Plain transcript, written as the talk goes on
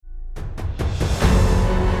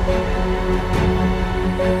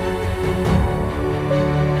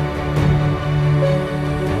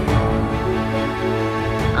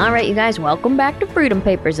All right, you guys, welcome back to Freedom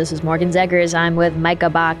Papers. This is Morgan Zegers. I'm with Micah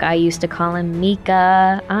Bach. I used to call him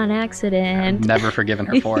Mika on accident. I've never forgiven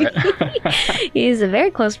her for it. He's a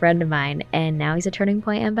very close friend of mine, and now he's a Turning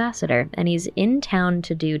Point ambassador. And he's in town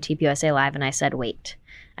to do TPUSA Live, and I said, wait,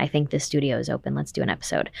 I think this studio is open. Let's do an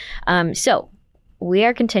episode. So we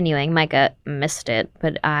are continuing. Micah missed it,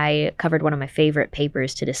 but I covered one of my favorite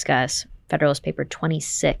papers to discuss, Federalist Paper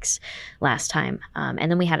 26 last time. And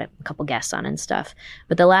then we had a couple guests on and stuff.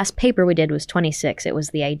 But the last paper we did was 26. It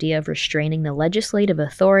was the idea of restraining the legislative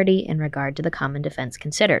authority in regard to the common defense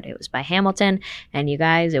considered. It was by Hamilton. And you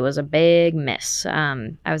guys, it was a big miss.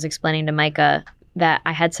 I was explaining to Micah that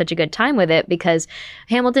I had such a good time with it because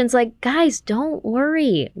Hamilton's like, guys, don't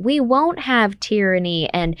worry. We won't have tyranny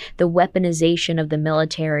and the weaponization of the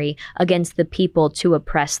military against the people to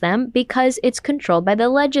oppress them because it's controlled by the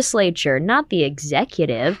legislature, not the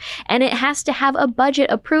executive. And it has to have a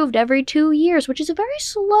budget approved every 2 years, which is a very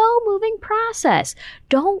slow moving process.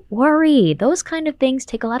 Don't worry. Those kind of things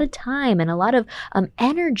take a lot of time and a lot of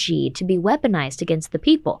energy to be weaponized against the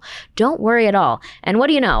people. Don't worry at all. And what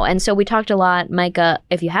do you know? And so we talked a lot. Micah,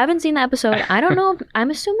 if you haven't seen the episode, I don't know. I'm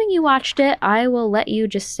assuming you watched it. I will let you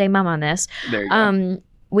just say mom on this. There you go.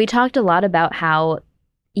 We talked a lot about how,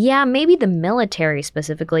 yeah, maybe the military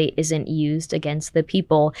specifically isn't used against the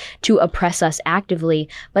people to oppress us actively,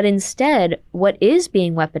 but instead what is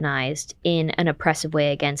being weaponized in an oppressive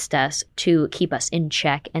way against us to keep us in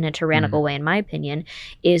check in a tyrannical way, in my opinion,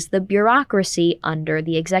 is the bureaucracy under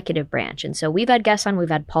the executive branch. And so we've had guests on, we've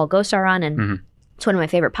had Paul Gosar on, and it's one of my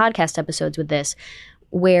favorite podcast episodes with this,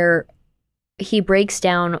 where he breaks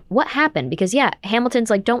down what happened. Because, yeah,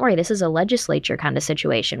 Hamilton's like, don't worry, this is a legislature kind of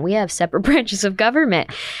situation. We have separate branches of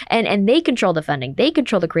government, and they control the funding. They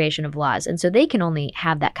control the creation of laws. And so they can only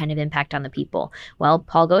have that kind of impact on the people. Well,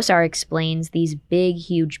 Paul Gosar explains these big,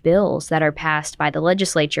 huge bills that are passed by the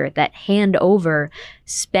legislature that hand over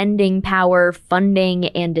spending power, funding,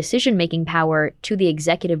 and decision-making power to the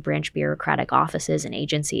executive branch bureaucratic offices and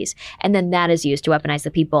agencies. And then that is used to weaponize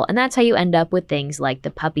the people. And that's how you end up with things like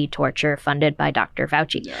the puppy torture funded by Dr.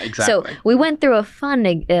 Fauci. Yeah, exactly. So we went through a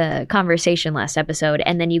fun conversation last episode.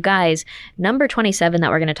 And then you guys, number 27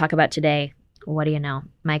 that we're going to talk about today, what do you know?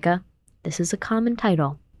 Micah, this is a common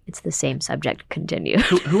title. It's the same subject. Continue.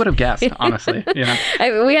 Who would have guessed, honestly? You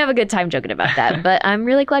know? We have a good time joking about that, but I'm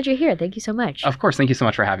really glad you're here. Thank you so much. Of course. Thank you so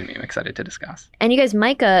much for having me. I'm excited to discuss. And you guys,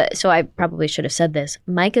 Micah, so I probably should have said this.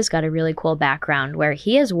 Micah's got a really cool background where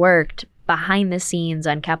he has worked behind the scenes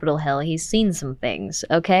on Capitol Hill. He's seen some things,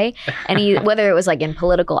 okay? And he, whether it was like in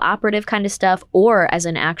political operative kind of stuff or as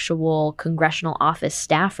an actual congressional office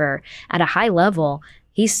staffer at a high level,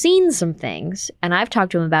 he's seen some things, and I've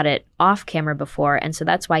talked to him about it off camera before, and so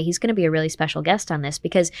that's why he's going to be a really special guest on this,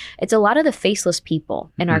 because it's a lot of the faceless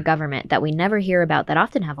people in our government that we never hear about that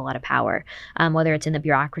often have a lot of power, whether it's in the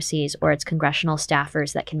bureaucracies or it's congressional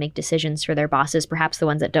staffers that can make decisions for their bosses, perhaps the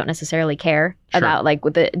ones that don't necessarily care about like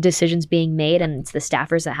with the decisions being made, and it's the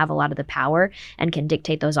staffers that have a lot of the power and can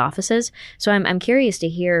dictate those offices. So I'm curious to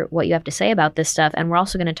hear what you have to say about this stuff, and we're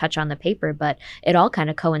also going to touch on the paper, but it all kind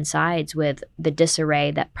of coincides with the disarray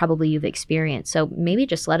that probably you've experienced. So maybe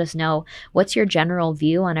just let us know, what's your general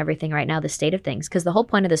view on everything right now, the state of things? Because the whole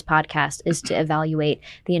point of this podcast is to evaluate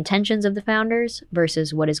the intentions of the founders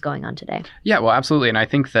versus what is going on today. Yeah, well, absolutely. And I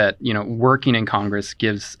think that, you know, working in Congress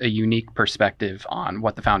gives a unique perspective on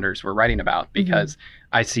what the founders were writing about, because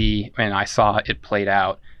I see, and I saw it played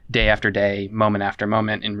out day after day, moment after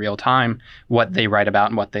moment in real time, what they write about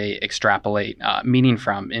and what they extrapolate meaning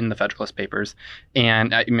from in the Federalist Papers.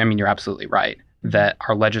 And I mean, you're absolutely right that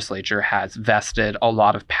our legislature has vested a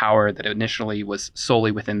lot of power that initially was solely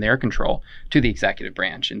within their control to the executive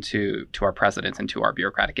branch and to our presidents and to our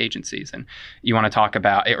bureaucratic agencies. And you want to talk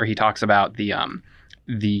about, or he talks about the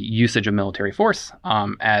usage of military force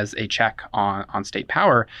as a check on state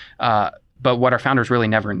power. But what our founders really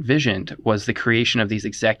never envisioned was the creation of these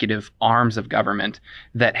executive arms of government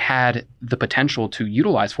that had the potential to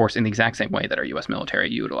utilize force in the exact same way that our U.S. military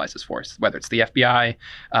utilizes force, whether it's the FBI,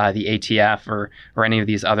 the ATF, or any of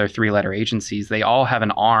these other three-letter agencies. They all have an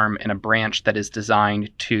arm and a branch that is designed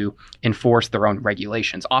to enforce their own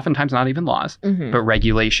regulations, oftentimes not even laws, but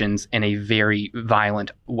regulations in a very violent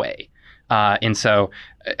way. And so,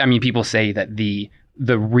 I mean, people say that the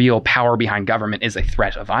real power behind government is a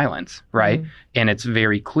threat of violence, right? And it's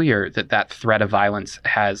very clear that that threat of violence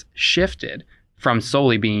has shifted from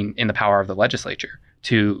solely being in the power of the legislature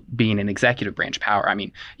to being an executive branch power. I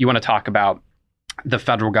mean, you want to talk about the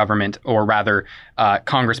federal government, or rather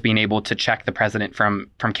Congress, being able to check the president from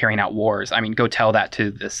carrying out wars. I mean, go tell that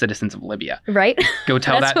to the citizens of Libya. Right. Go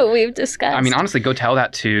tell That's that. what we've discussed. I mean, honestly, go tell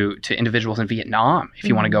that to individuals in Vietnam if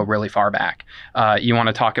you want to go really far back. You want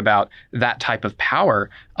to talk about that type of power.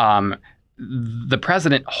 The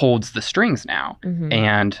president holds the strings now.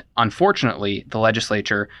 And unfortunately, the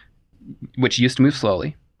legislature, which used to move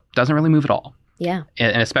slowly, doesn't really move at all. Yeah.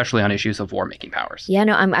 And especially on issues of war-making powers. Yeah,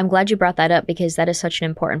 no, I'm glad you brought that up, because that is such an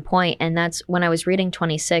important point. And that's when I was reading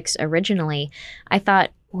 26 originally, I thought,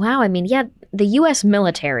 wow, I mean, yeah, the U.S.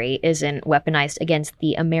 military isn't weaponized against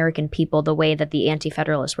the American people the way that the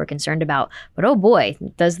Anti-Federalists were concerned about. But oh boy,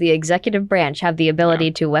 does the executive branch have the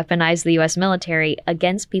ability to weaponize the U.S. military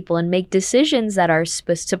against people and make decisions that are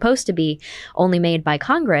supposed to be only made by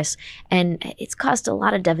Congress. And it's caused a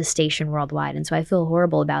lot of devastation worldwide. And so I feel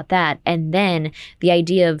horrible about that. And then the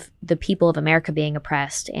idea of the people of America being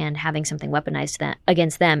oppressed and having something weaponized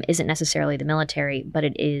against them isn't necessarily the military, but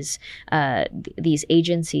it is these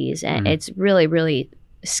agencies. And it's really, really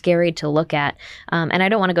scary to look at. And I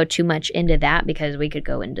don't want to go too much into that because we could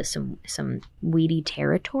go into some weedy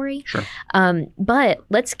territory. Sure. But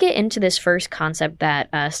let's get into this first concept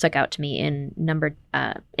that stuck out to me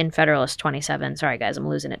in Federalist 27. Sorry, guys, I'm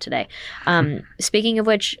losing it today. Speaking of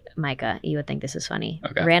which, Micah, you would think this is funny.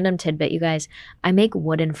 Okay. Random tidbit, you guys. I make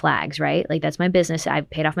wooden flags, right? Like, that's my business. I've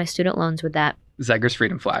paid off my student loans with that. Zeger's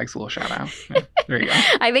Freedom Flags, a little shout out. Yeah, there you go.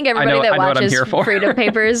 I think everybody that watches Freedom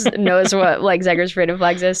Papers knows what like Zeger's Freedom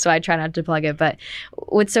Flags is, so I try not to plug it. But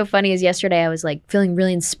what's so funny is yesterday I was like feeling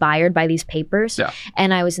really inspired by these papers. Yeah.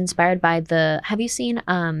 And I was inspired by have you seen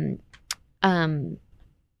the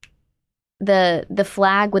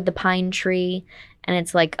flag with the pine tree, and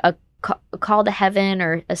it's like a call to heaven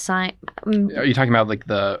or a sign. Are you talking about like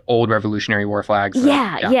the old Revolutionary War flags?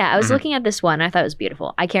 Yeah. I was looking at this one. And I thought it was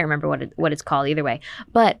beautiful. I can't remember what it's called either way.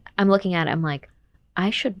 But I'm looking at it. I'm like, I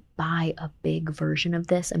should buy a big version of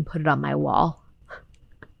this and put it on my wall.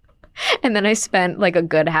 And then I spent like a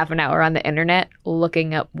good half an hour on the internet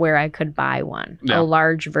looking up where I could buy one, a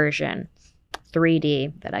large version,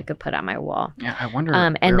 3D, that I could put on my wall. Yeah, I wonder.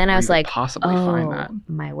 And then I was like, possibly find that.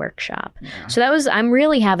 My workshop. Yeah. So I'm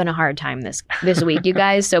really having a hard time this week, you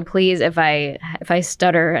guys. So please, if I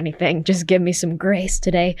stutter or anything, just give me some grace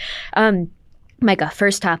today. Micah,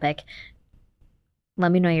 first topic.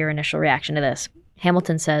 Let me know your initial reaction to this.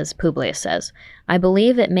 Hamilton says, Publius says, I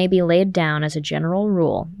believe it may be laid down as a general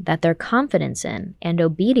rule that their confidence in and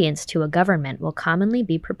obedience to a government will commonly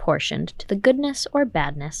be proportioned to the goodness or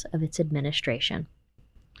badness of its administration.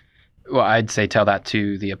 Well, I'd say tell that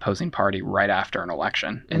to the opposing party right after an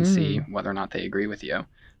election and see whether or not they agree with you.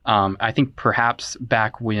 I think perhaps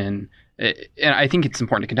back when, and I think it's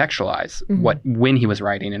important to contextualize when he was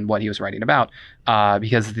writing and what he was writing about,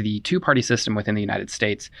 because the two-party system within the United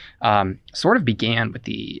States sort of began with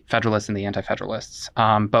the Federalists and the Anti-Federalists,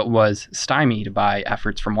 but was stymied by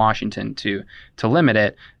efforts from Washington to limit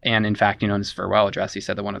it. And in fact, in his farewell address, he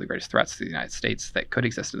said that one of the greatest threats to the United States that could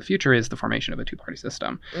exist in the future is the formation of a two-party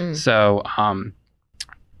system. So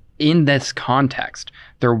in this context,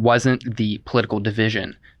 there wasn't the political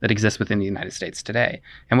division that exists within the United States today.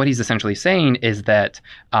 And what he's essentially saying is that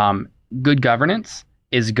good governance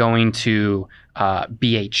is going to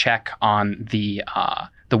be a check on the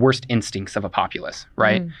worst instincts of a populace,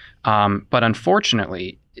 right? But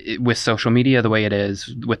unfortunately, with social media the way it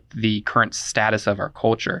is, with the current status of our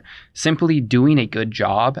culture, simply doing a good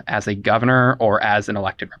job as a governor or as an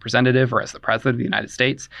elected representative or as the president of the United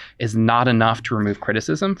States is not enough to remove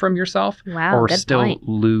criticism from yourself or still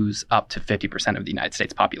lose up to 50% of the United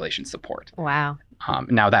States population support. Wow.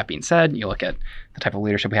 Now, that being said, you look at the type of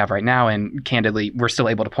leadership we have right now, and candidly, we're still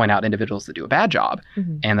able to point out individuals that do a bad job.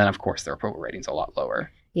 And then, of course, their approval rating's a lot lower.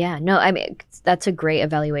 Yeah, no, I mean, that's a great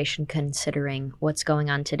evaluation considering what's going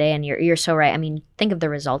on today. And you're so right. I mean, think of the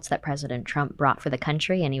results that President Trump brought for the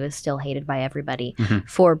country, and he was still hated by everybody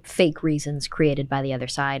for fake reasons created by the other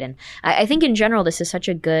side. And I think in general, this is such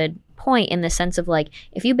a good point in the sense of like,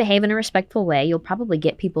 if you behave in a respectful way, you'll probably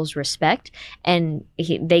get people's respect, and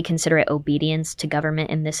they consider it obedience to government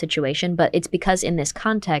in this situation. But it's because in this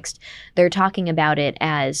context, they're talking about it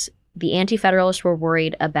as the Anti-Federalists were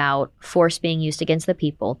worried about force being used against the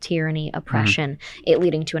people, tyranny, oppression, it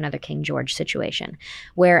leading to another King George situation.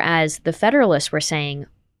 Whereas the Federalists were saying,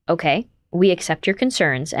 okay, we accept your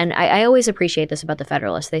concerns. And I always appreciate this about the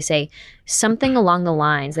Federalists. They say something along the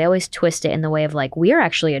lines, they always twist it in the way of like, we are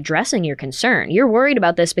actually addressing your concern. You're worried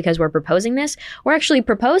about this because we're proposing this. We're actually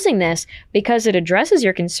proposing this because it addresses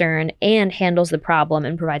your concern and handles the problem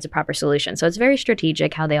and provides a proper solution. So it's very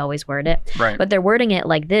strategic how they always word it. Right. But they're wording it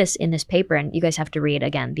like this in this paper. And you guys have to read,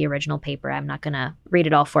 again, the original paper. I'm not going to read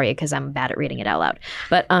it all for you because I'm bad at reading it out loud.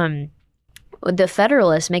 But the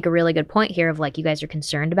Federalists make a really good point here of like, you guys are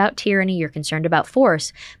concerned about tyranny, you're concerned about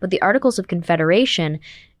force, but the Articles of Confederation,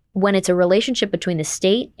 when it's a relationship between the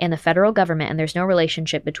state and the federal government, and there's no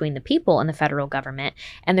relationship between the people and the federal government,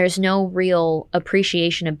 and there's no real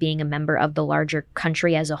appreciation of being a member of the larger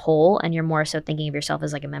country as a whole, and you're more so thinking of yourself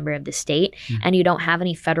as like a member of the state, and you don't have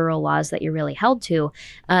any federal laws that you're really held to,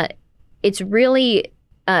 it's really...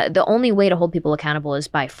 the only way to hold people accountable is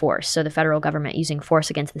by force. So the federal government using force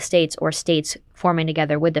against the states, or states forming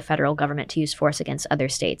together with the federal government to use force against other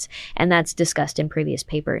states. And that's discussed in previous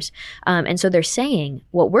papers. And so they're saying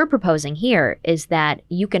what we're proposing here is that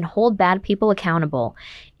you can hold bad people accountable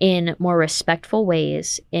in more respectful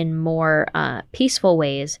ways, in more peaceful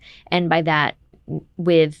ways, and by that,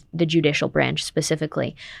 with the judicial branch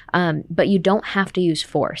specifically. But you don't have to use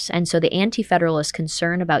force. And so the anti-federalist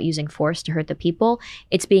concern about using force to hurt the people,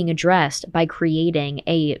 it's being addressed by creating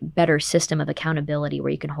a better system of accountability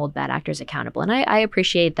where you can hold bad actors accountable. And I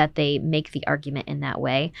appreciate that they make the argument in that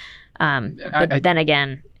way. But then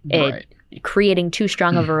again, creating too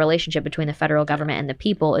strong of a relationship between the federal government and the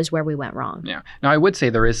people is where we went wrong. Yeah. Now, I would say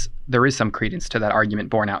there is some credence to that argument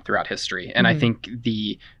borne out throughout history. And I think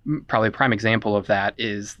the probably prime example of that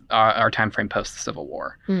is our time frame post the Civil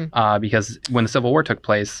War. Because when the Civil War took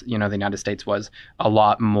place, the United States was a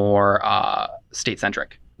lot more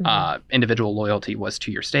state-centric. Individual loyalty was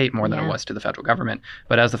to your state more than it was to the federal government.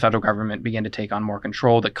 But as the federal government began to take on more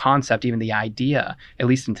control, the concept, even the idea, at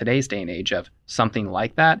least in today's day and age, of something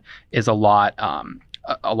like that is a lot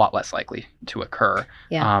less likely to occur.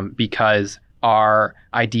 Because our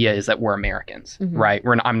idea is that we're Americans, right?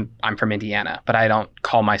 I'm from Indiana, but I don't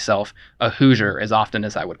call myself a Hoosier as often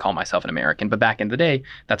as I would call myself an American. But back in the day,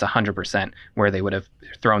 that's 100% where they would have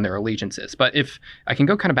thrown their allegiances. But if I can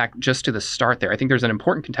go kind of back just to the start there, I think there's an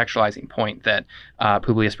important contextualizing point that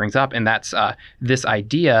Publius brings up, and that's this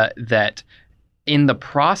idea that in the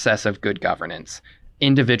process of good governance,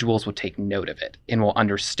 individuals will take note of it and will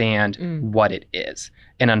understand what it is.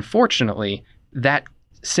 And unfortunately, that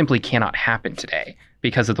simply cannot happen today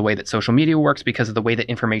because of the way that social media works, because of the way that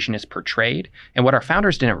information is portrayed. And what our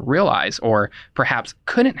founders didn't realize, or perhaps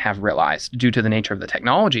couldn't have realized due to the nature of the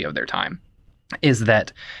technology of their time, is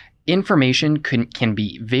that information can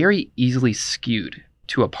be very easily skewed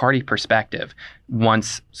to a party perspective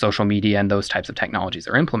once social media and those types of technologies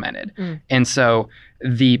are implemented. And so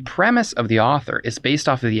the premise of the author is based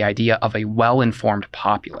off of the idea of a well-informed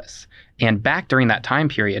populace. And back during that time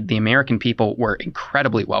period, the American people were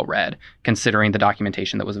incredibly well read, considering the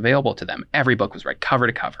documentation that was available to them. Every book was read cover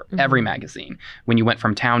to cover, every magazine. When you went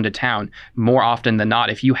from town to town, more often than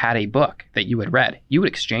not, if you had a book that you had read, you would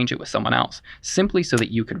exchange it with someone else, simply so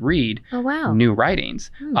that you could read new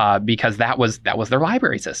writings, because that was their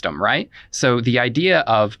library system, right? So the idea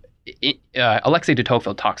of Alexei de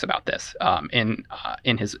Tocqueville talks about this in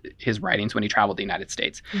his writings when he traveled the United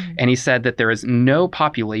States. And he said that there is no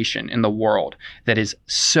population in the world that is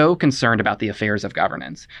so concerned about the affairs of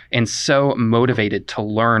governance and so motivated to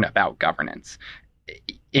learn about governance.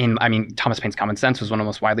 Thomas Paine's Common Sense was one of the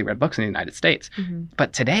most widely read books in the United States.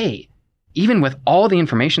 But today, even with all the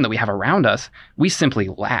information that we have around us, we simply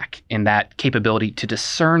lack in that capability to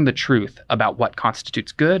discern the truth about what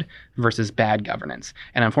constitutes good versus bad governance.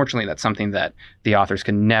 And unfortunately, that's something that the authors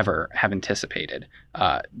could never have anticipated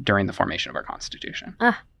during the formation of our Constitution.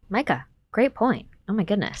 Micah, great point. Oh my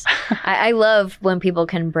goodness. I love when people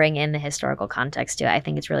can bring in the historical context to it. I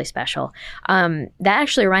think it's really special. That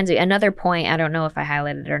actually reminds me, another point, I don't know if I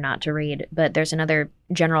highlighted it or not to read, but there's another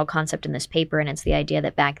general concept in this paper, and it's the idea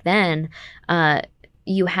that back then,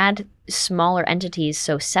 you had smaller entities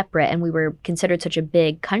so separate, and we were considered such a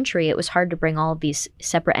big country, it was hard to bring all of these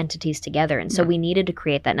separate entities together. And so we needed to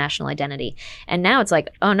create that national identity. And now it's like,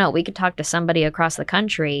 oh no, we could talk to somebody across the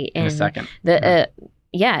country in a second.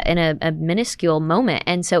 In a minuscule moment.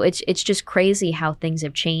 And so it's just crazy how things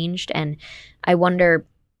have changed. And I wonder,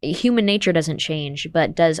 human nature doesn't change,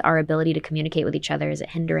 but does our ability to communicate with each other, is it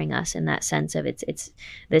hindering us in that sense of it's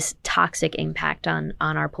this toxic impact on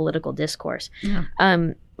our political discourse?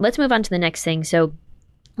 Let's move on to the next thing. So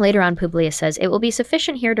later on, Publius says, "It will be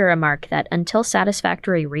sufficient here to remark that until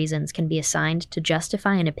satisfactory reasons can be assigned to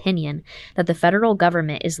justify an opinion that the federal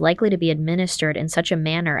government is likely to be administered in such a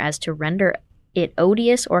manner as to render it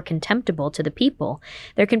odious or contemptible to the people,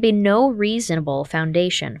 there can be no reasonable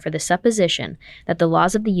foundation for the supposition that the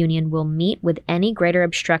laws of the Union will meet with any greater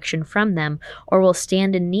obstruction from them, or will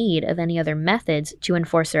stand in need of any other methods to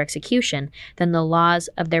enforce their execution than the laws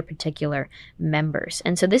of their particular members.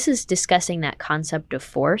 And so this is discussing that concept of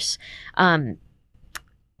force.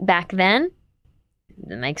 Back then,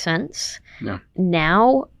 that makes sense. Yeah.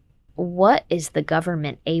 Now, what is the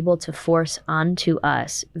government able to force onto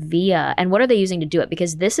us via, and what are they using to do it?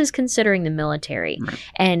 Because this is considering the military. Right.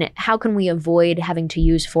 And how can we avoid having to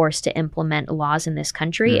use force to implement laws in this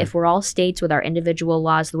country? If we're all states with our individual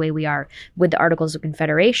laws the way we are with the Articles of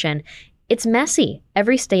Confederation, it's messy.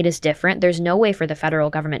 Every state is different. There's no way for the federal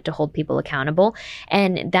government to hold people accountable,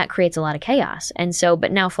 and that creates a lot of chaos. And so,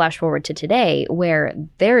 but now flash forward to today, where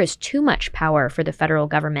there is too much power for the federal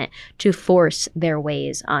government to force their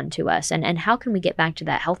ways onto us. And how can we get back to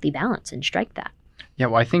that healthy balance and strike that? Yeah,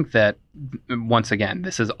 well, I think that, once again,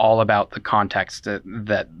 this is all about the context that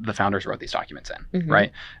the founders wrote these documents in,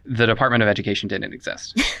 right? The Department of Education didn't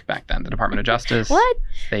exist back then. The Department of Justice, What?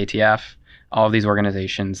 the ATF, all of these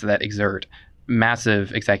organizations that exert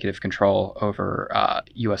massive executive control over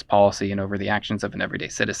U.S. policy and over the actions of an everyday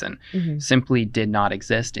citizen simply did not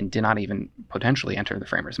exist and did not even potentially enter the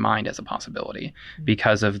framers' mind as a possibility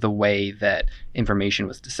because of the way that information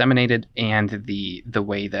was disseminated and the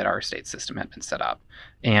way that our state system had been set up.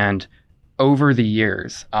 And over the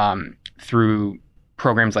years, through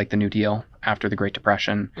programs like the New Deal after the Great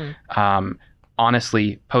Depression,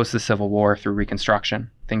 honestly, post the Civil War, through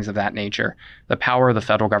Reconstruction, things of that nature, the power of the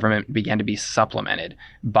federal government began to be supplemented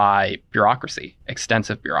by bureaucracy,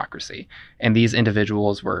 extensive bureaucracy. And these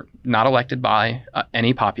individuals were not elected by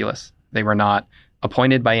any populace. They were not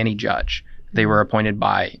appointed by any judge. They were appointed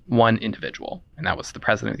by one individual, and that was the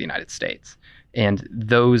President of the United States. And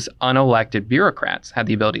those unelected bureaucrats had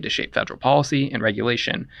the ability to shape federal policy and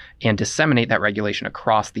regulation and disseminate that regulation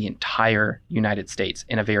across the entire United States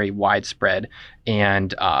in a very widespread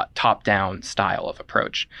and top-down style of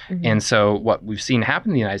approach. And so what we've seen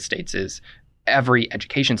happen in the United States is every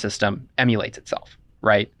education system emulates itself,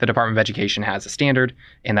 right? The Department of Education has a standard,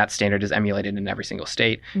 and that standard is emulated in every single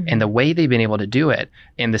state. And the way they've been able to do it,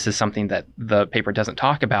 and this is something that the paper doesn't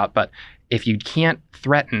talk about, but if you can't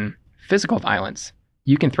threaten physical violence,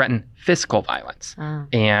 you can threaten fiscal violence.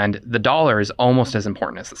 And the dollar is almost as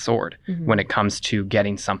important as the sword when it comes to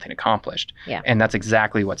getting something accomplished. And that's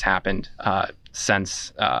exactly what's happened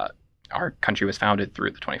since our country was founded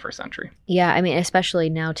through the 21st century. Yeah, I mean, especially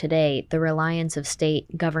now today, the reliance of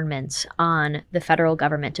state governments on the federal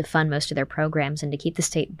government to fund most of their programs and to keep the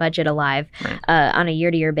state budget alive on a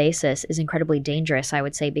year-to-year basis is incredibly dangerous, I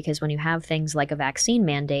would say, because when you have things like a vaccine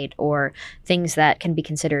mandate or things that can be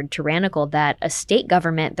considered tyrannical, that a state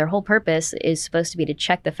government, their whole purpose is supposed to be to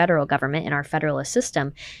check the federal government in our federalist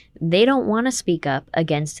system. They don't want to speak up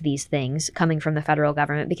against these things coming from the federal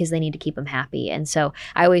government because they need to keep them happy. And so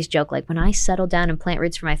I always joke, like, when I settle down and plant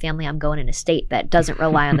roots for my family, I'm going in a state that doesn't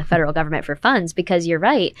rely on the federal government for funds, because you're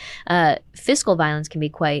right, fiscal violence can be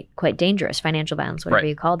quite dangerous, financial violence, whatever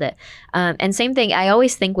you called it. And same thing, I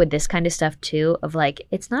always think with this kind of stuff too, of like,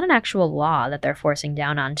 it's not an actual law that they're forcing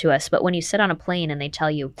down onto us, but when you sit on a plane and they tell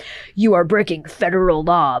you, you are breaking federal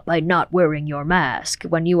law by not wearing your mask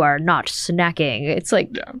when you are not snacking, it's like,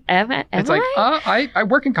 I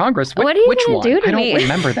work in Congress. What are you which gonna one? do to I don't me?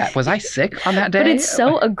 remember that. Was I sick on that day? But it's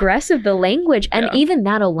so aggressive, the language, and even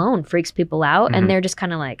that alone freaks people out, and they're just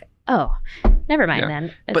kind of like, oh, never mind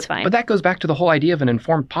then. It's fine. But that goes back to the whole idea of an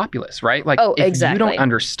informed populace, right? Like, if you don't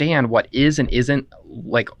understand what is and isn't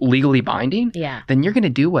like legally binding, then you're going to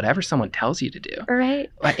do whatever someone tells you to do. Right.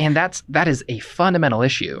 And that is a fundamental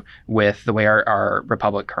issue with the way our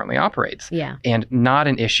republic currently operates. Yeah. And not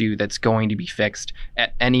an issue that's going to be fixed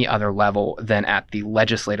at any other level than at the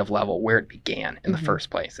legislative level where it began in the first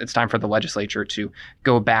place. It's time for the legislature to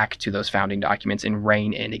go back to those founding documents and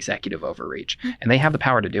rein in executive overreach. And they have the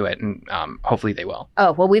power to do it, and hopefully they will.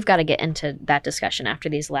 Oh, well, we've got to get into that discussion after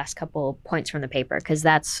these last couple points from the paper, because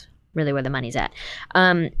that's really where the money's at.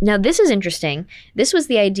 Now, this is interesting. This was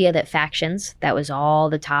the idea that factions, that was all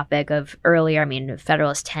the topic of earlier. I mean,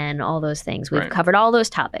 Federalist 10, all those things. We've covered all those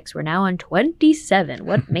topics. We're now on 27.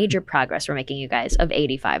 What major progress we're making, you guys. Of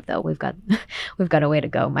 85, though. We've got a way to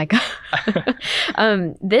go, my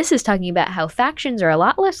God. This is talking about how factions are a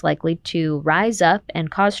lot less likely to rise up and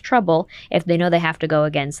cause trouble if they know they have to go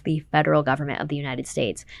against the federal government of the United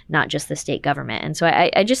States, not just the state government. And so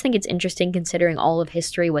I just think it's interesting, considering all of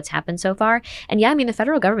history, what's happened so far. And yeah, I mean, the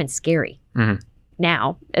federal government's scary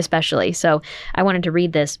now, especially. So I wanted to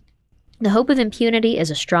read this. The hope of impunity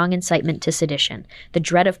is a strong incitement to sedition, the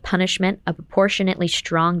dread of punishment a proportionately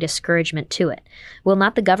strong discouragement to it. Will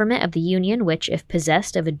not the government of the Union, which, if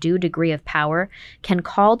possessed of a due degree of power, can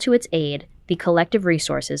call to its aid the collective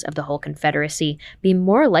resources of the whole Confederacy, be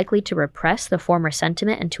more likely to repress the former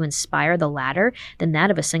sentiment and to inspire the latter than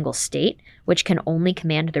that of a single state, which can only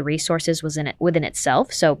command the resources within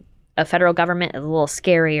itself? So a federal government is a little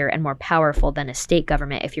scarier and more powerful than a state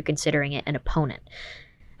government if you're considering it an opponent.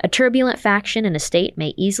 A turbulent faction in a state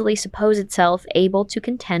may easily suppose itself able to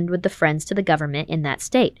contend with the friends to the government in that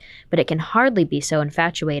state, but it can hardly be so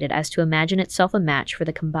infatuated as to imagine itself a match for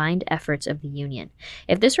the combined efforts of the Union.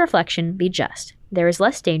 If this reflection be just, there is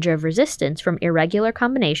less danger of resistance from irregular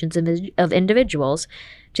combinations of individuals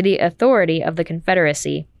to the authority of the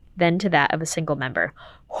Confederacy than to that of a single member.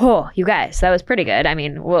 Oh, you guys, that was pretty good. I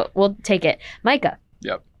mean, we'll take it. Micah.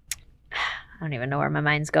 Yep. I don't even know where my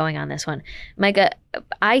mind's going on this one. Micah,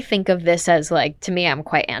 I think of this as like, to me, I'm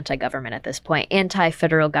quite anti-government at this point.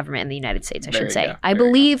 Anti-federal government in the United States, I should say. I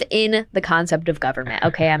believe in the concept of government.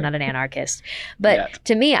 Okay, I'm not an anarchist. But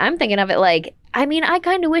to me, I'm thinking of it like, I mean, I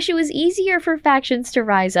kind of wish it was easier for factions to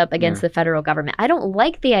rise up against the federal government. I don't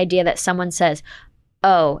like the idea that someone says,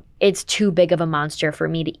 oh, it's too big of a monster for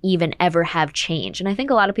me to even ever have change. And I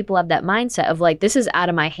think a lot of people have that mindset of like, this is out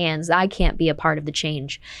of my hands. I can't be a part of the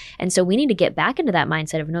change. And so we need to get back into that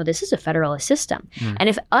mindset of, no, this is a federalist system. And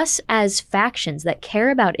if us as factions that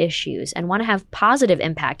care about issues and want to have positive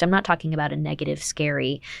impact, I'm not talking about a negative,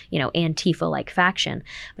 scary, Antifa-like faction,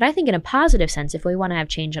 but I think in a positive sense, if we want to have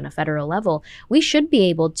change on a federal level, we should be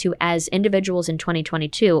able to, as individuals in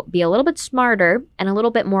 2022, be a little bit smarter and a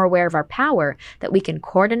little bit more aware of our power, that we can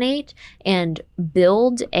coordinate and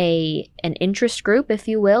build an interest group, if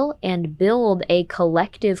you will, and build a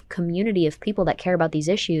collective community of people that care about these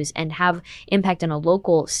issues and have impact on a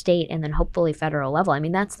local, state, and then hopefully federal level. I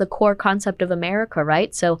mean, that's the core concept of America,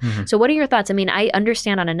 right? So what are your thoughts? I mean, I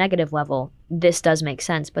understand on a negative level, this does make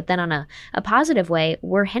sense, but then on a positive way,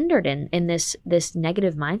 we're hindered in this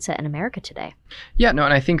negative mindset in America today. Yeah, no,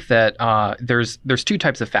 and I think that there's two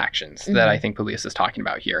types of factions that I think Publius is talking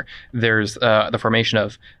about here. There's the formation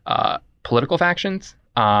of political factions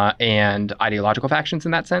and ideological factions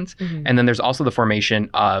in that sense. And then there's also the formation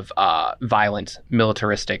of violent,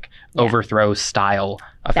 militaristic, overthrow style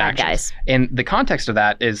of Bad factions. Guys. And the context of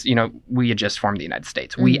that is, we had just formed the United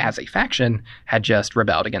States. We as a faction had just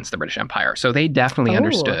rebelled against the British Empire. So they definitely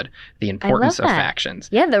understood the importance of factions.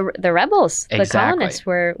 Yeah, the rebels, Exactly. the colonists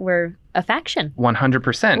were a faction.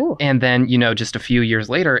 100%. Ooh. And then, just a few years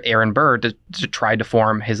later, Aaron Burr tried to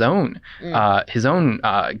form his own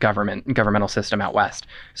governmental system out west.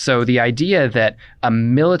 So the idea that a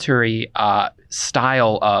military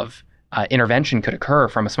style of intervention could occur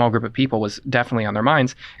from a small group of people was definitely on their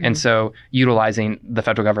minds. And so utilizing the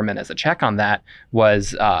federal government as a check on that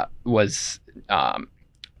was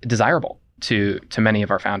desirable to many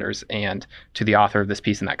of our founders and to the author of this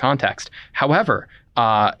piece in that context. However,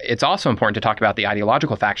 it's also important to talk about the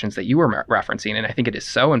ideological factions that you were referencing. And I think it is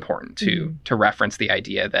so important to reference the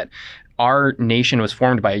idea that our nation was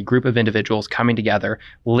formed by a group of individuals coming together,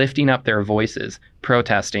 lifting up their voices,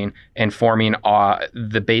 protesting, and forming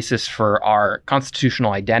the basis for our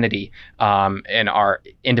constitutional identity and our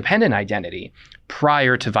independent identity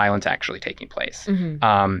prior to violence actually taking place.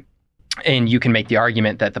 And you can make the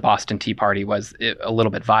argument that the Boston Tea Party was a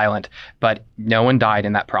little bit violent, but no one died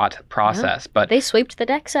in that process. But they swept the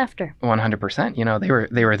decks after. 100%.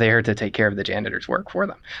 They were there to take care of the janitor's work for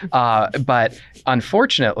them. But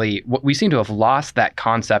unfortunately, we seem to have lost that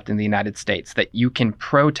concept in the United States that you can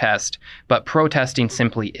protest, but protesting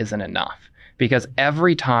simply isn't enough. Because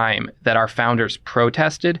every time that our founders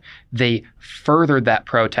protested, they furthered that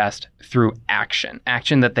protest through action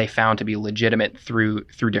that they found to be legitimate through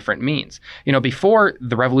different means. Before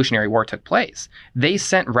the Revolutionary War took place, they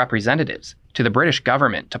sent representatives to the British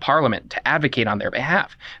government, to Parliament, to advocate on their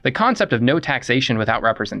behalf. The concept of no taxation without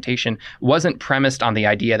representation wasn't premised on the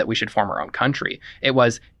idea that we should form our own country. It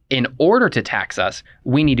was, in order to tax us,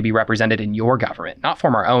 we need to be represented in your government, not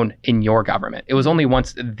form our own in your government. It was only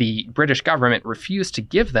once the British government refused to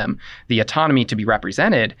give them the autonomy to be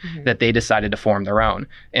represented that they decided to form their own.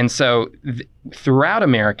 And so throughout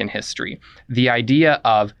American history, the idea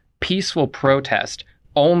of peaceful protest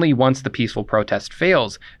only once the peaceful protest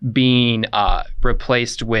fails being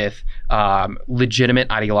replaced with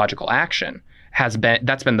legitimate ideological action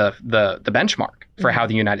that's been the benchmark for how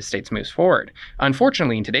the United States moves forward.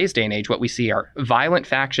 Unfortunately, in today's day and age, what we see are violent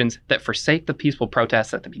factions that forsake the peaceful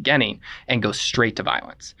protests at the beginning and go straight to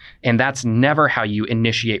violence. And that's never how you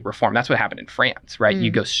initiate reform. That's what happened in France, right?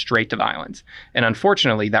 You go straight to violence. And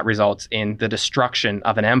unfortunately, that results in the destruction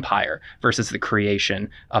of an empire versus the creation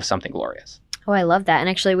of something glorious. Oh, I love that. And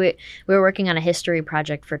actually, we were working on a history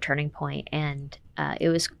project for Turning Point, and it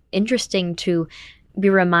was interesting to be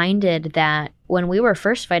reminded that when we were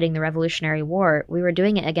first fighting the Revolutionary War, we were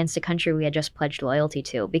doing it against a country we had just pledged loyalty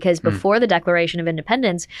to. Because before the Declaration of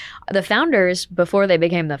Independence, the founders, before they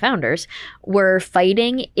became the founders, were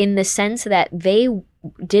fighting in the sense that they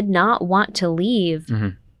did not want to leave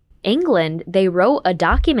England. They wrote a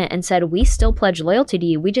document and said, we still pledge loyalty to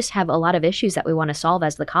you. We just have a lot of issues that we want to solve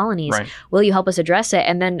as the colonies. Right. Will you help us address it?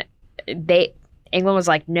 And then England was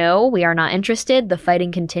like, no, we are not interested. The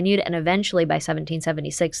fighting continued. And eventually by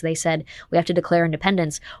 1776, they said, we have to declare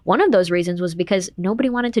independence. One of those reasons was because nobody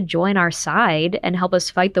wanted to join our side and help us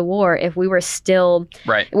fight the war if we were still,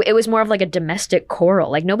 it was more of like a domestic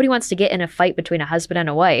quarrel. Like nobody wants to get in a fight between a husband and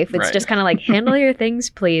a wife. It's just kind of like, handle your things,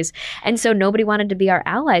 please. And so nobody wanted to be our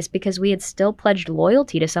allies because we had still pledged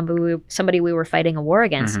loyalty to somebody we were fighting a war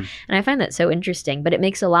against. And I find that so interesting, but it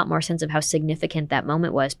makes a lot more sense of how significant that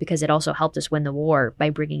moment was because it also helped us win the war by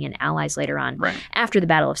bringing in allies later on after the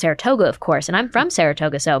Battle of Saratoga, of course. And I'm from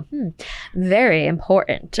Saratoga, so very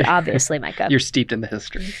important, obviously, Micah. You're steeped in the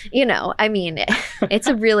history. You know, I mean, it's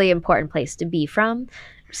a really important place to be from.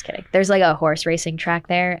 Just kidding. There's like a horse racing track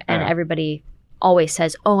there, and everybody always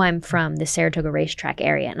says, oh, I'm from the Saratoga racetrack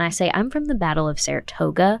area. And I say, I'm from the Battle of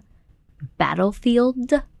Saratoga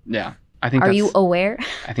battlefield. Yeah. Are you aware?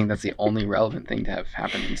 I think that's the only relevant thing to have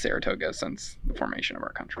happened in Saratoga since the formation of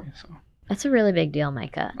our country. So that's a really big deal,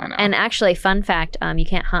 Micah. I know. And actually, fun fact, you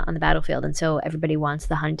can't hunt on the battlefield, and so everybody wants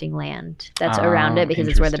the hunting land that's around it because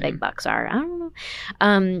it's where the big bucks are. I don't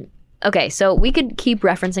know. Okay, so we could keep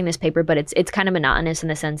referencing this paper, but it's kind of monotonous in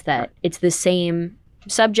the sense that it's the same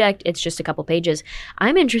subject. It's just a couple pages.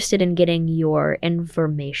 I'm interested in getting your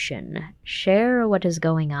information. Share what is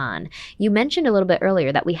going on. You mentioned a little bit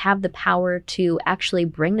earlier that we have the power to actually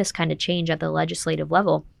bring this kind of change at the legislative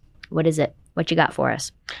level. What is it? What you got for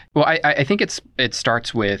us? Well, I think it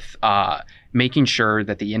starts with making sure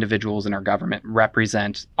that the individuals in our government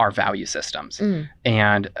represent our value systems.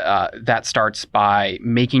 And that starts by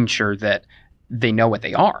making sure that they know what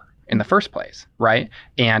they are in the first place, right?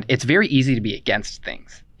 And it's very easy to be against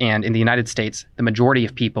things. And in the United States, the majority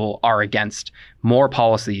of people are against more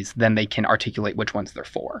policies than they can articulate which ones they're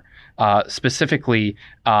for. Specifically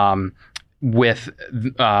with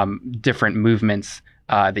different movements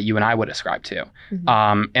that you and I would ascribe to.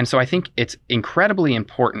 And so I think it's incredibly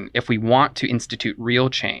important if we want to institute real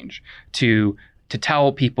change to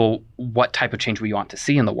tell people what type of change we want to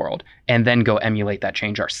see in the world and then go emulate that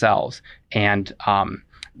change ourselves. And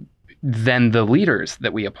then the leaders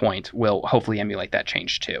that we appoint will hopefully emulate that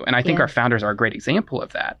change too. And I think our founders are a great example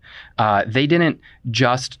of that. They didn't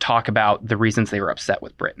just talk about the reasons they were upset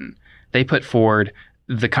with Britain. They put forward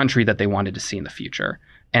the country that they wanted to see in the future.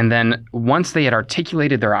 And then once they had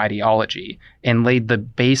articulated their ideology and laid the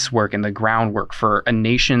base work and the groundwork for a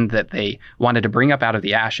nation that they wanted to bring up out of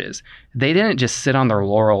the ashes, they didn't just sit on their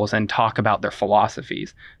laurels and talk about their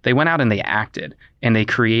philosophies. They went out and they acted, and they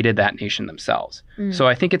created that nation themselves. So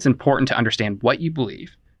I think it's important to understand what you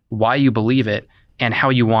believe, why you believe it, and how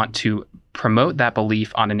you want to promote that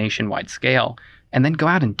belief on a nationwide scale, and then go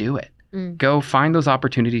out and do it. Go find those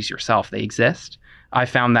opportunities yourself. They exist. I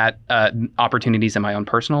found that opportunities in my own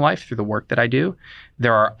personal life through the work that I do.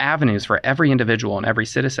 There are avenues for every individual and every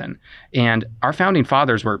citizen. And our founding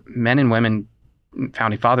fathers were men and women,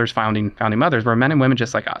 founding fathers, founding mothers were men and women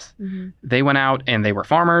just like us. They went out and they were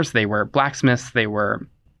farmers, they were blacksmiths, they were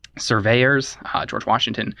surveyors. George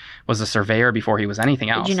Washington was a surveyor before he was anything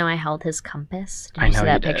else. Did you know I held his compass? Did I you know see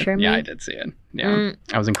that you did. picture of me? Yeah, I did see it. Yeah,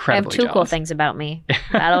 I was incredibly I have two jealous. cool things about me.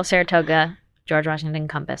 Battle of Saratoga, George Washington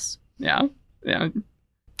compass. Yeah.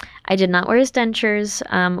 I did not wear his dentures.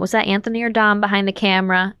 Was that Anthony or Dom behind the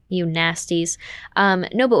camera? You nasties.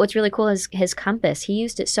 No, but what's really cool is his compass. He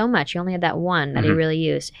used it so much. He only had that one that he really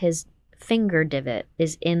used. His finger divot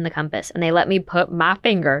is in the compass, and they let me put my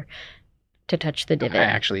finger to touch the divot. I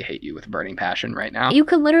actually hate you with burning passion right now. You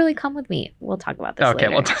can literally come with me. We'll talk about this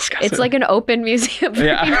later. We'll discuss It's like an open museum for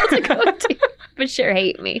people to go to, but sure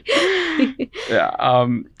hate me.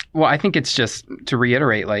 Well, I think it's just to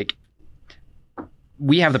reiterate, like,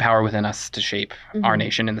 we have the power within us to shape our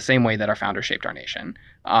nation in the same way that our founders shaped our nation.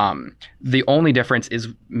 The only difference is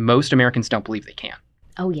most Americans don't believe they can.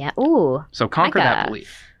 Oh, yeah. Ooh. So conquer that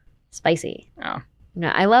belief. Spicy. Yeah. No,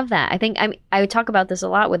 I love that. I think I talk about this a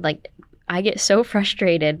lot with like, I get so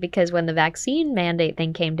frustrated because when the vaccine mandate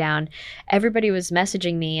thing came down, everybody was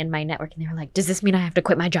messaging me in my network and they were like, does this mean I have to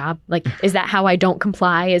quit my job? Like, is that how I don't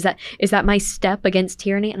comply? Is that my step against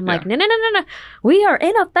tyranny? And I'm like, no. We are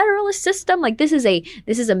in a federalist system. Like this is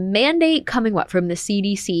a mandate coming from the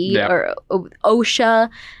CDC or OSHA,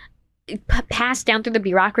 passed down through the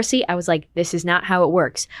bureaucracy. I was like, this is not how it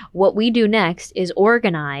works. What we do next is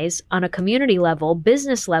organize on a community level,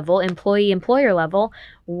 business level, employer level,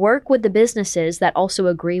 work with the businesses that also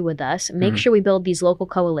agree with us, make sure we build these local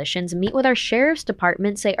coalitions, meet with our sheriff's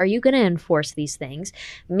department, say, are you going to enforce these things?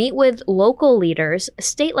 Meet with local leaders,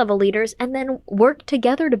 state level leaders, and then work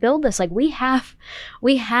together to build this. Like we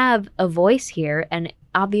have a voice here, and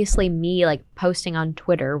obviously me like posting on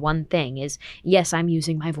Twitter, one thing is, yes, I'm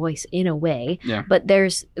using my voice in a way, but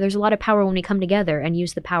there's a lot of power when we come together and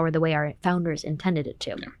use the power the way our founders intended it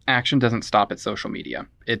to. Action doesn't stop at social media.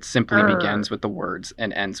 It simply begins with the words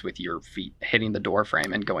and ends with your feet hitting the door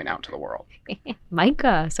frame and going out to the world.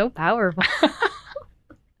 Micah, so powerful.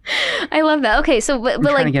 I love that. Okay, so but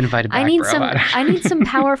trying like to get invited back, I need some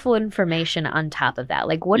powerful information on top of that.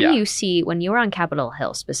 Like, what do you see when you were on Capitol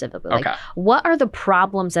Hill specifically? Like, what are the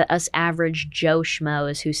problems that us average Joe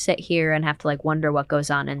Schmoes who sit here and have to like wonder what goes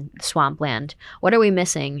on in swampland? What are we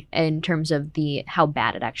missing in terms of how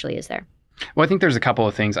bad it actually is there? Well, I think there's a couple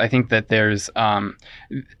of things. I think that there's that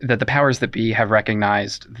the powers that be have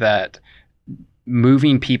recognized that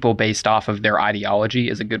moving people based off of their ideology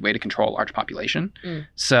is a good way to control a large population.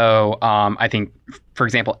 So I think, for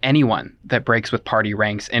example, anyone that breaks with party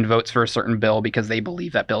ranks and votes for a certain bill because they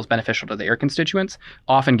believe that bill is beneficial to their constituents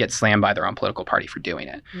often gets slammed by their own political party for doing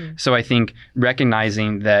it. So I think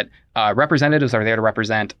recognizing that representatives are there to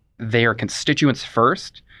represent their constituents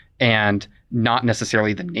first and not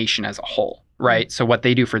necessarily the nation as a whole, right? So what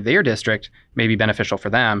they do for their district may be beneficial for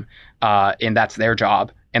them, and that's their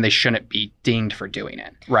job. And they shouldn't be dinged for doing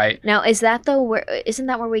it, right? Now, isn't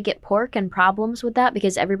that where we get pork and problems with that?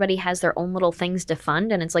 Because everybody has their own little things to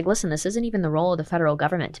fund. And it's like, listen, this isn't even the role of the federal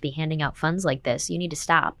government to be handing out funds like this. You need to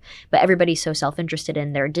stop. But everybody's so self-interested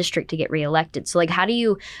in their district to get reelected. So like, how do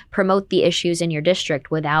you promote the issues in your district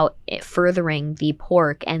without it furthering the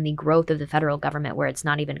pork and the growth of the federal government where it's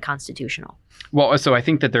not even constitutional? Well, so I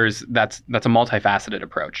think that that's a multifaceted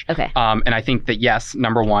approach. Okay. And I think that, yes,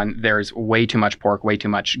 number one, there's way too much pork, way too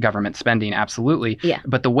much government spending, absolutely. Yeah.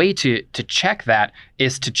 But the way to check that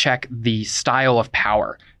is to check the style of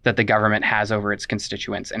power that the government has over its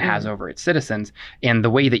constituents and has over its citizens. And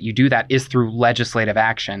the way that you do that is through legislative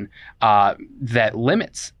action that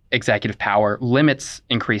limits executive power, limits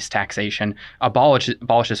increased taxation,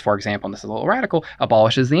 abolishes, for example, and this is a little radical,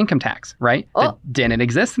 abolishes the income tax, right? That didn't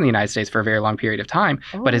exist in the United States for a very long period of time,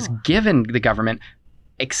 but has given the government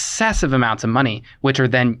excessive amounts of money, which are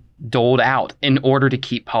then doled out in order to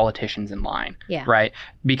keep politicians in line, right?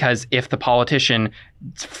 Because if the politician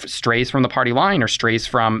strays from the party line or strays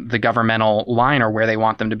from the governmental line or where they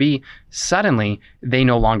want them to be, suddenly they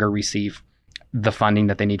no longer receive the funding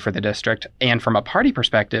that they need for the district, and from a party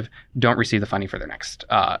perspective, don't receive the funding for their next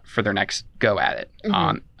go at it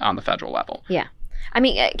on the federal level. Yeah. I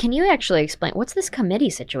mean, can you actually explain, what's this committee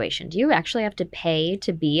situation? Do you actually have to pay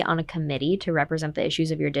to be on a committee to represent the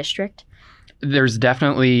issues of your district? There's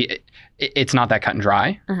definitely, it's not that cut and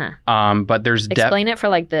dry, but there's... Explain it for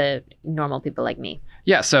like the normal people like me.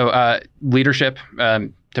 Yeah, so leadership,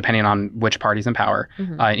 depending on which party's in power,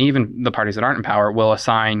 and even the parties that aren't in power, will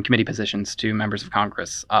assign committee positions to members of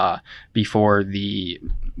Congress before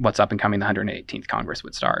what's up and coming, the 118th Congress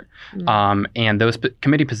would start. And those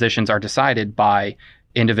committee positions are decided by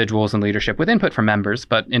individuals in leadership with input from members,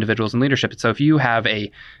 but individuals in leadership. So if you have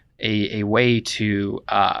a way to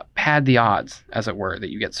pad the odds, as it were, that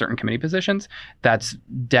you get certain committee positions, that's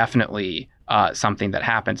definitely something that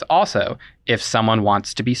happens. Also, if someone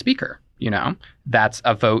wants to be speaker, that's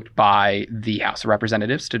a vote by the House of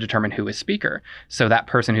Representatives to determine who is speaker. So that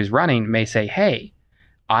person who's running may say, hey,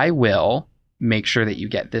 I will make sure that you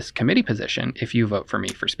get this committee position if you vote for me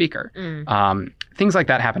for speaker. Things like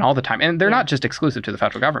that happen all the time. And they're not just exclusive to the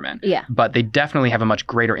federal government, but they definitely have a much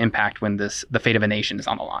greater impact when the fate of a nation is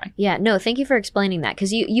on the line. Yeah, no, thank you for explaining that,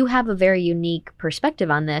 because you have a very unique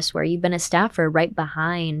perspective on this where you've been a staffer right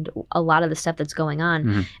behind a lot of the stuff that's going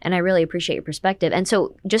on. And I really appreciate your perspective. And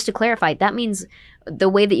so just to clarify, that means the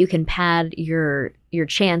way that you can pad your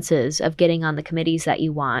chances of getting on the committees that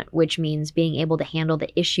you want, which means being able to handle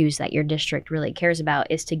the issues that your district really cares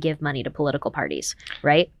about, is to give money to political parties,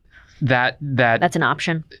 right? That's an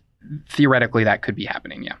option. Theoretically, that could be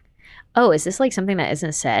happening, yeah. Oh, is this like something that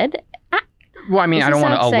isn't said? Well, I mean, I This don't is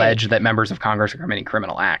want to sad to say. allege that members of Congress are committing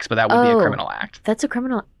criminal acts, but that would be a Oh. criminal act. That's a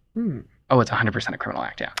criminal. Hmm. Oh, it's 100% a criminal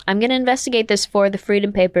act, yeah. I'm going to investigate this for the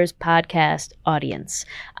Freedom Papers podcast audience.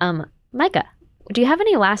 Micah, do you have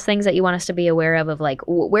any last things that you want us to be aware of like,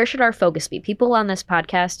 where should our focus be? People on this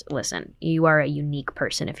podcast, listen, you are a unique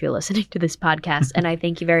person if you're listening to this podcast, and I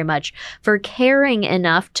thank you very much for caring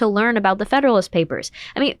enough to learn about the Federalist Papers.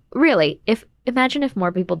 I mean, really, imagine if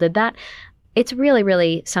more people did that. It's really,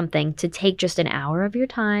 really something to take just an hour of your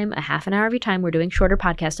time, a half an hour of your time. We're doing shorter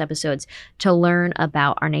podcast episodes to learn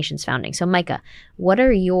about our nation's founding. So, Micah, what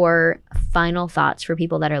are your final thoughts for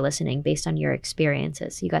people that are listening based on your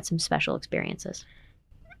experiences? You got some special experiences.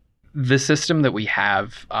 The system that we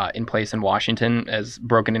have in place in Washington, as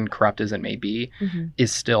broken and corrupt as it may be,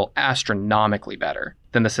 is still astronomically better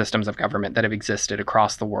than the systems of government that have existed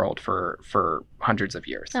across the world for hundreds of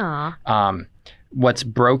years. Aw. What's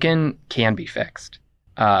broken can be fixed.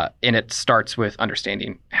 And it starts with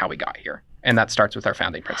understanding how we got here. And that starts with our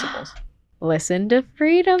founding principles. Listen to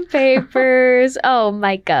Freedom Papers. Oh,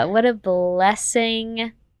 Micah, what a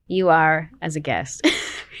blessing you are as a guest.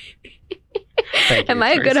 Thank you. Am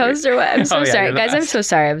I a It's good very host sweet. or what? I'm so Oh, yeah, sorry. you're the Guys, I'm best. so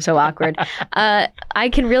sorry. I'm so awkward. I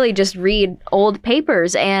can really just read old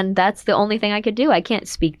papers, and that's the only thing I could do. I can't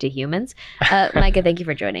speak to humans. Micah, thank you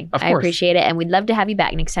for joining. Of I course. appreciate it, and we'd love to have you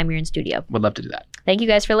back next time you're in studio. Would love to do that. Thank you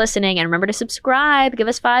guys for listening, and remember to subscribe, give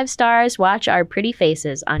us 5 stars, watch our pretty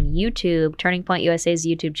faces on YouTube, Turning Point USA's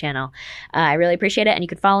YouTube channel. I really appreciate it, and you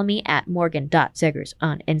can follow me at morgan.zegers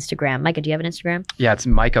on Instagram. Micah, do you have an Instagram? Yeah, it's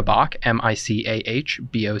Micah Bock,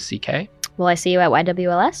 MICAHBOCK. Will I see you at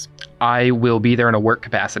YWLS? I will be there in a work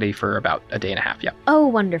capacity for about a day and a half. Yeah. Oh,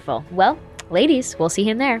 wonderful. Well, ladies, we'll see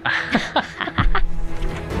him there.